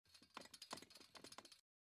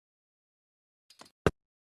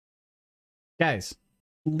Guys,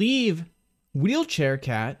 leave Wheelchair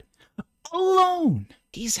Cat alone.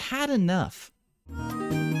 He's had enough.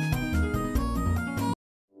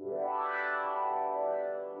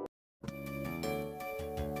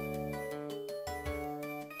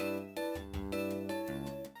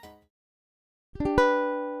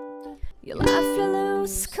 You laugh, you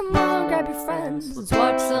lose, come on, grab your friends. Let's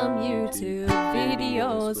watch some YouTube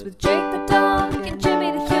videos with Jake the dog and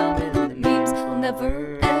Jimmy the human. The memes will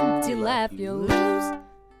never end. You laugh, you lose.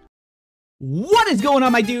 What is going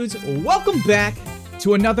on, my dudes? Welcome back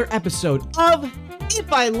to another episode of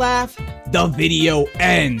If I Laugh, the Video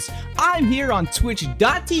Ends. I'm here on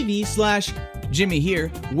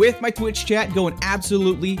twitch.tv/jimmyhere with my Twitch chat going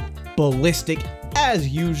absolutely ballistic as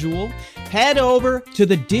usual. Head over to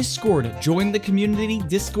the Discord. Join the community,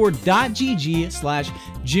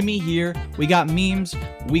 discord.gg/jimmyhere. We got memes,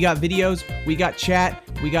 we got videos, we got chat,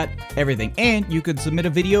 we got everything. And you can submit a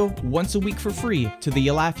video once a week for free to the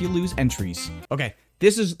You Laugh, You Lose entries. Okay,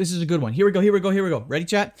 this is a good one. Here we go. Ready,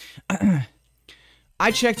 chat?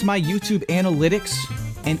 I checked my YouTube analytics,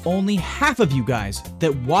 and only half of you guys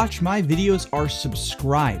that watch my videos are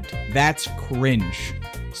subscribed. That's cringe.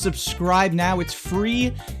 Subscribe now, it's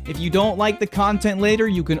free. If you don't like the content later,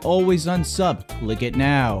 you can always unsub. Click it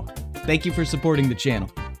now. Thank you for supporting the channel.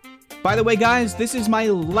 By the way, guys, this is my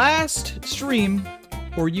last stream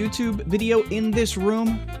or YouTube video in this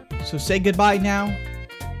room, so say goodbye now,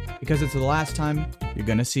 because it's the last time you're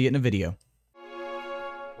gonna see it in a video.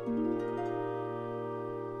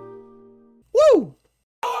 Woo!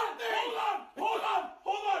 Hold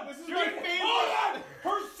on! This is my favorite. Hold on!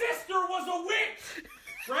 Her sister was a witch,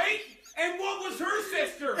 right? And what was her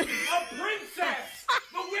sister? A princess!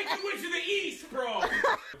 The Wicked Witch of the East, bro!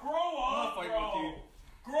 Grow up, bro!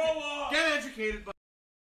 Grow up! Get educated, bro!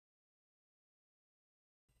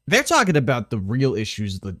 They're talking about the real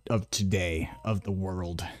issues of today, of the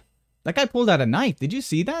world. That guy pulled out a knife. Did you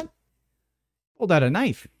see that? Pulled out a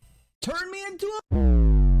knife. Turned me into a...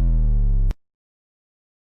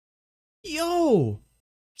 Yo!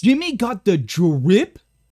 Jimmy got the drip?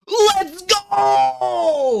 Let's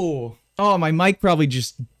go! Oh, my mic probably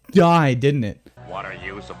just died, didn't it? What are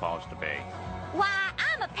you supposed to be? Why,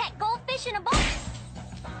 I'm a pet goldfish in a bowl.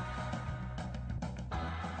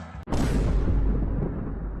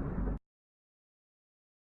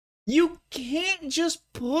 You can't just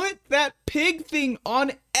put that pig thing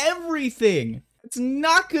on everything. It's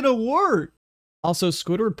not gonna work. Also,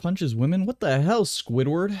 Squidward punches women? What the hell,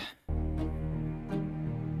 Squidward?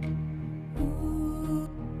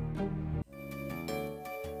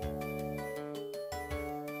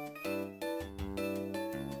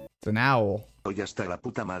 It's an owl. Hoy hasta la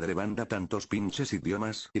puta madre banda tantos pinches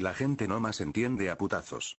idiomas y la gente no más entiende a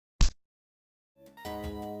putazos.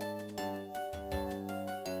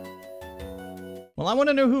 Well, I want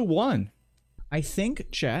to know who won. I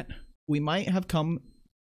think, chat, we might have come...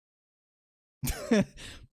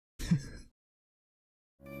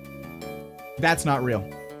 That's not real.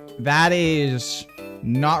 That is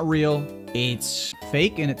not real. It's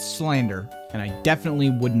fake and it's slander. And I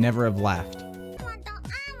definitely would never have laughed.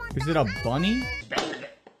 Is it a bunny?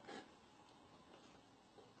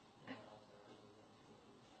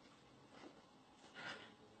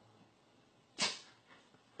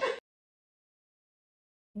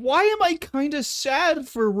 Why am I kind of sad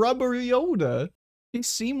for Rubber Yoda? He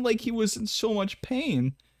seemed like he was in so much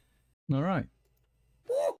pain. All right.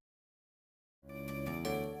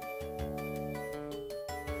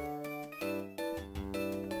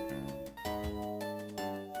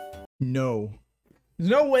 No. There's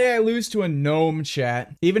no way I lose to a gnome,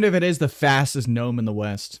 chat. Even if it is the fastest gnome in the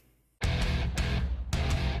West. I'm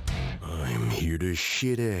here to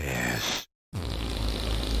shit ass.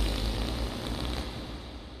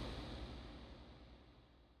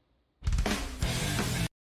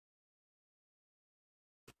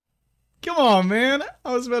 Come on, man.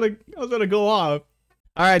 I was about to go off.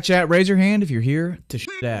 All right, chat. Raise your hand if you're here to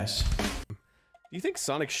shit ass. Do you think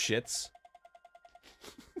Sonic shits?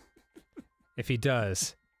 If he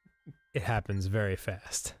does, it happens very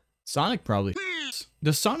fast. Sonic probably.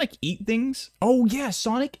 Does Sonic eat things? Oh yeah,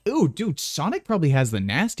 Sonic. Ooh, dude, Sonic probably has the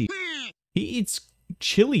nasty. He eats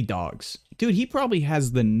chili dogs. Dude, he probably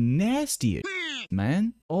has the nastiest,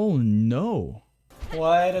 man. Oh no.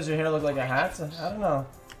 Why does your hair look like a hat? I don't know.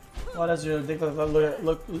 Why does your dick look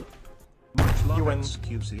Much longer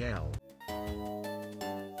QCL.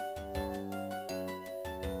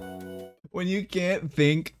 When you can't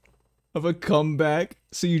think of a comeback,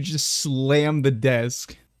 so you just slam the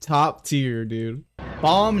desk. Top tier, dude.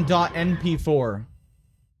 Bomb.np4.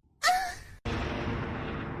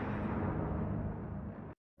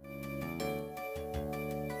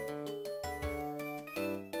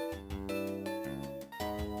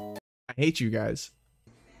 hate you guys.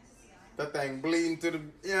 That thing bleeding to the,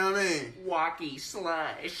 you know what I mean? Walkie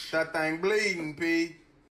slush. That thing bleeding, P.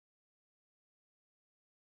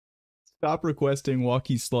 Stop requesting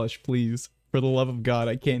walkie slush, please. For the love of God,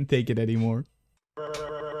 I can't take it anymore.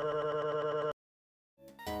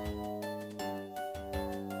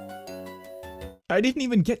 I didn't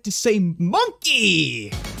even get to say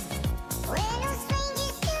monkey!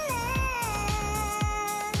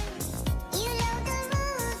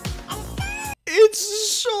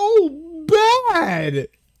 It's so bad!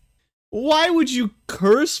 Why would you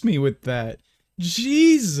curse me with that?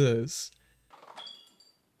 Jesus.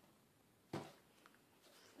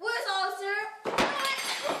 Where's Officer?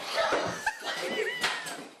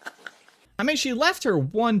 I mean, she left her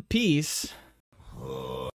one piece.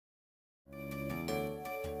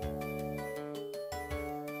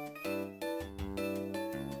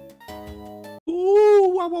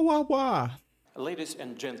 Ooh, wah, wah, wah, wah. Ladies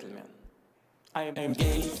and gentlemen, I am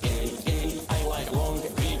gay, I like long,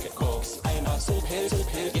 big cocks. I am a super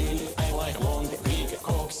gay, I like long, big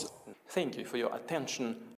cocks. Thank you for your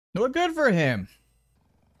attention. No, good for him.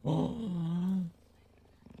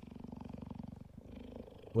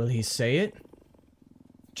 Will he say it?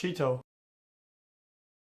 Cheeto.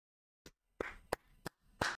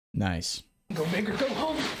 Nice. Go make her go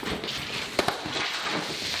home.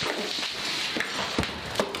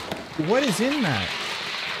 What is in that?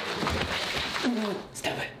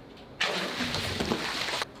 Stop it.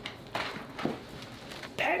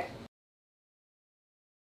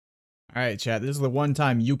 Alright, chat, this is the one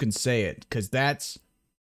time you can say it, because that's...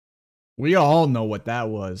 We all know what that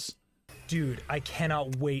was. Dude, I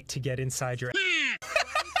cannot wait to get inside your...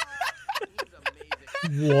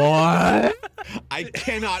 What? I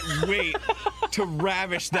cannot wait to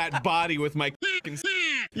ravish that body with my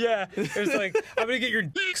Yeah, it was like, I'm gonna get your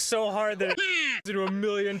dick so hard that it's into a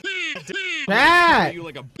million Chat! you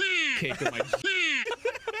like a cake with my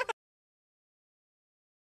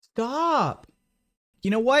Stop!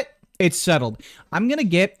 You know what? It's settled. I'm gonna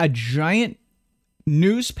get a giant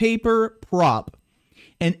newspaper prop,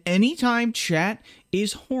 and anytime chat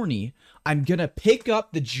is horny, I'm gonna pick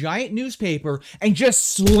up the giant newspaper and just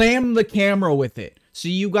slam the camera with it. So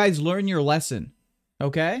you guys learn your lesson.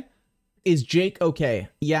 Okay? Is Jake okay?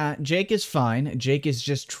 Yeah, Jake is fine. Jake is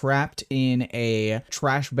just trapped in a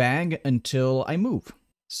trash bag until I move.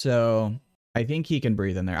 So I think he can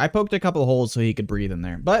breathe in there. I poked a couple of holes so he could breathe in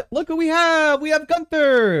there. But look who we have! We have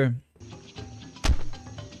Gunther!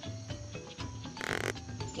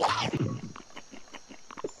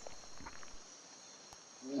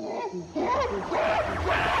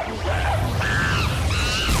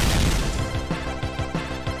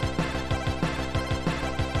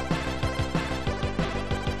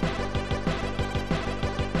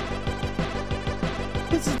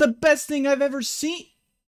 This is the best thing I've ever seen.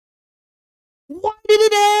 Why did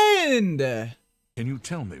it end? Can you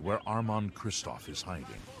tell me where Armand Kristoff is hiding?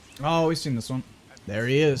 Oh, we've seen this one. There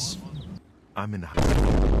he is. I'm in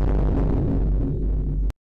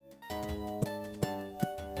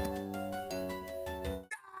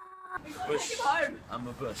Bush. I'm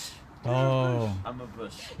a bush. Oh. I'm a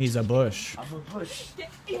bush. He's a bush. I'm a bush.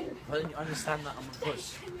 Why don't you understand that I'm a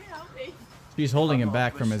bush? He's holding him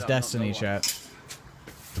back from his destiny, chat.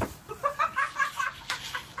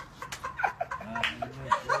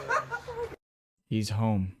 He's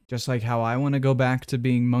home. Just like how I want to go back to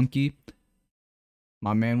being monkey.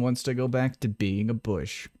 My man wants to go back to being a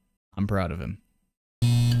bush. I'm proud of him.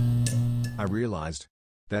 I realized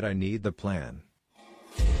that I need the plan.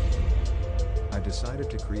 I decided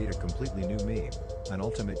to create a completely new meme, an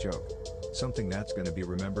ultimate joke. Something that's gonna be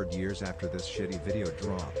remembered years after this shitty video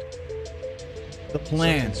dropped. The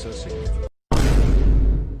plan. So significant.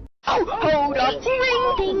 Hold up!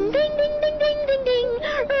 Ring ding ding ding ding ding ding ding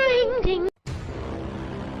ring ding.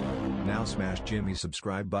 Now smash Jimmy's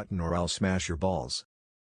subscribe button or I'll smash your balls.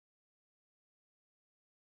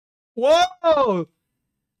 Whoa!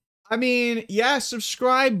 I mean, yeah,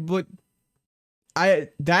 subscribe, but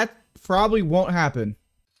that probably won't happen.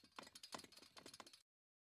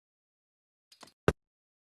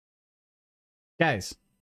 Guys,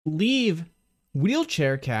 leave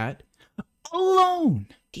Wheelchair Cat alone.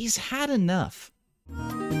 He's had enough.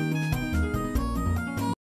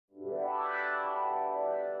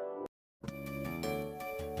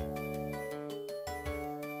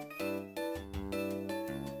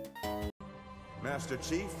 Master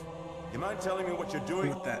Chief, you mind telling me what you're doing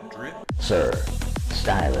with that drip? Sir,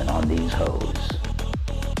 styling on these hoes.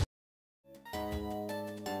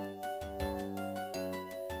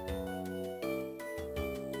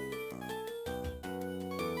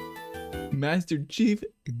 Master Chief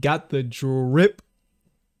got the drip.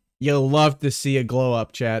 You'll love to see a glow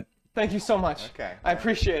up, chat. Thank you so much. Okay. I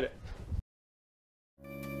appreciate it.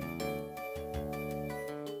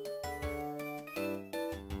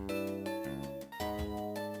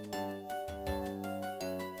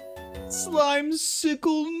 Slime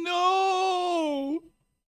Sickle, no!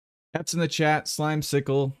 That's in the chat. Slime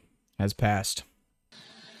Sickle has passed.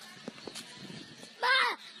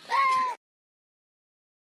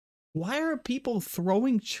 Why are people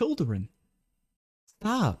throwing children?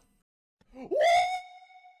 Stop.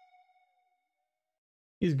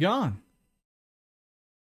 He's gone.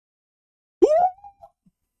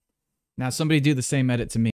 Now somebody do the same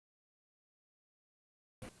edit to me.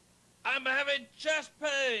 I'm having chest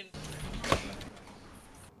pain.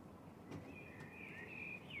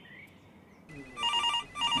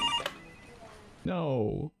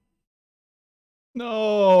 No.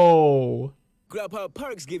 No. Grubhub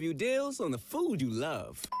Perks give you deals on the food you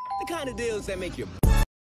love. The kind of deals that make you...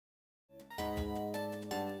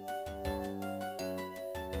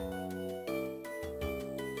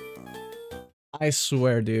 I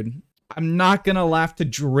swear, dude. I'm not gonna laugh to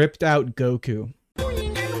dripped out Goku.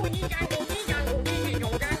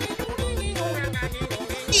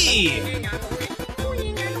 Yeah.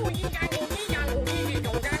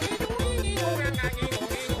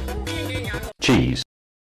 Cheese.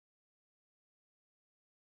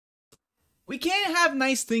 We can't have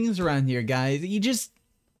nice things around here, guys. You just...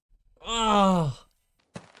 Oh.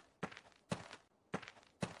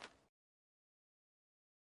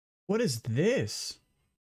 What is this?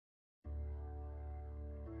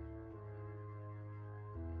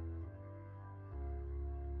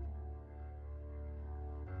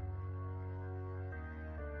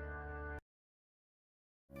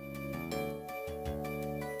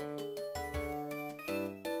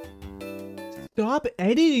 Stop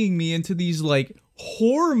editing me into these, like,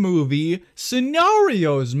 horror movie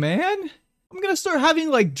scenarios, man. I'm gonna start having,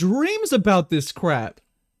 like, dreams about this crap.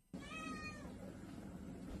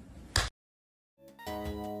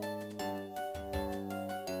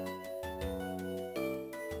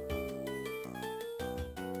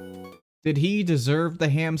 Did he deserve the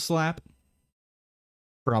ham slap?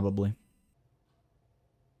 Probably.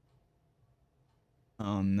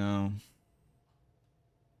 Oh no.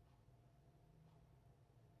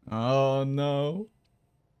 Oh no.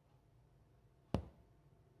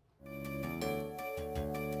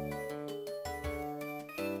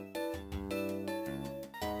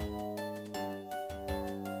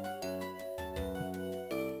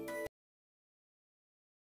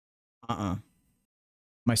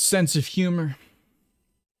 My sense of humor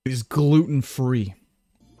is gluten-free.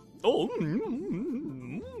 Oh.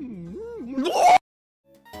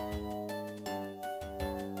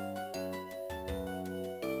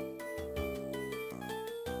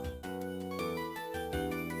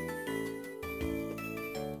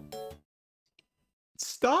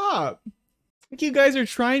 Stop! I think you guys are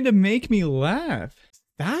trying to make me laugh.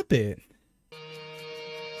 Stop it.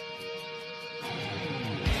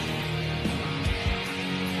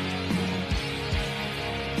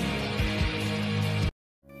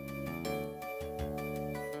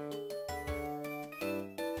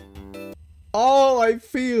 All I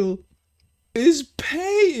feel is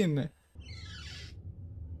pain.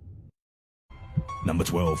 Number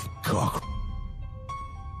 12, cock.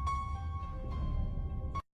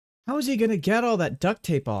 How is he gonna get all that duct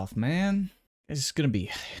tape off, man? It's just gonna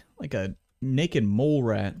be like a naked mole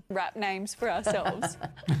rat. Rap names for ourselves.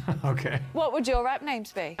 Okay. What would your rap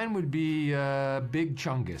names be? Mine would be Big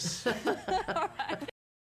Chungus.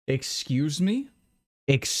 Excuse me?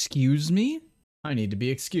 Excuse me? I need to be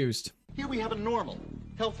excused. Here we have a normal,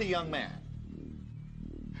 healthy young man.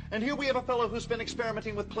 And here we have a fellow who's been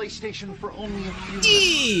experimenting with PlayStation for only a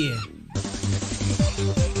few months.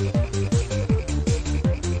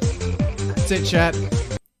 That's it, chat.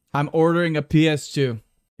 I'm ordering a PS2,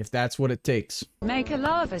 if that's what it takes. Make a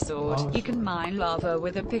lava sword. You can mine lava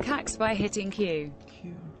with a pickaxe by hitting Q.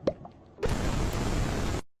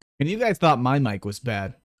 And you guys thought my mic was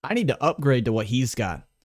bad. I need to upgrade to what he's got.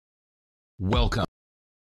 Welcome.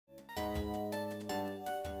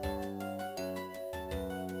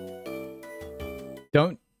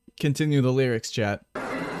 Don't continue the lyrics, chat.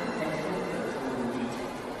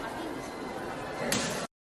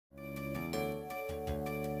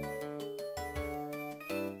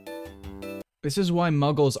 This is why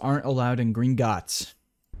muggles aren't allowed in Gringotts.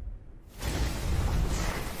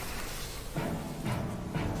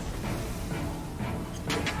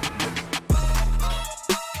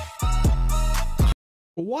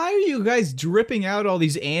 Why are you guys dripping out all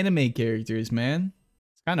these anime characters, man?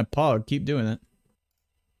 Kind of pog. Keep doing it.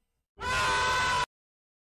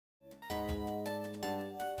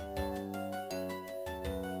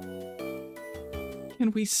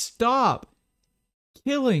 Can we stop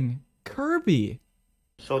killing Kirby?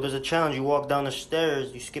 So there's a challenge. You walk down the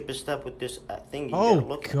stairs, you skip a step with this thing. You Oh, gotta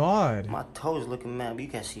look God. My toes looking mad, but you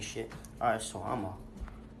can't see shit. Alright, so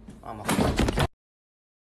I'm a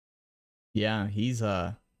Yeah, he's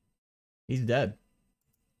dead.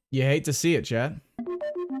 You hate to see it, chat.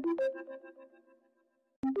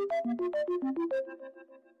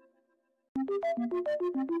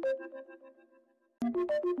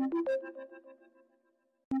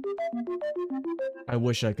 I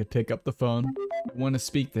wish I could pick up the phone. I want to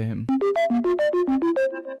speak to him.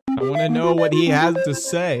 I want to know what he has to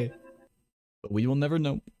say. But we will never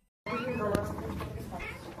know.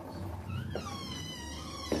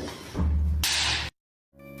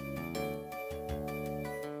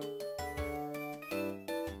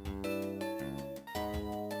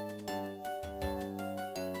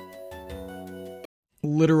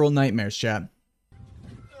 Literal nightmares, chat.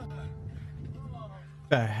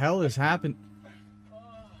 The hell is happening?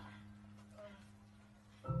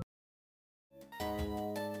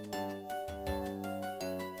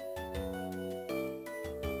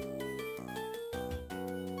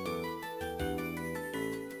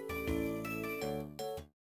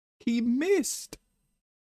 He missed.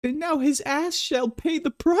 And now his ass shall pay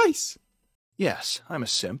the price. Yes, I'm a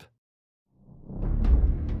simp.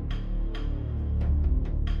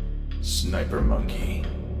 Sniper monkey.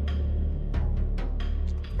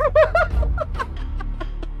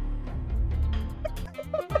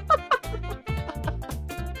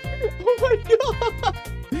 Oh my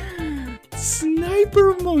god!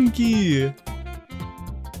 Sniper monkey!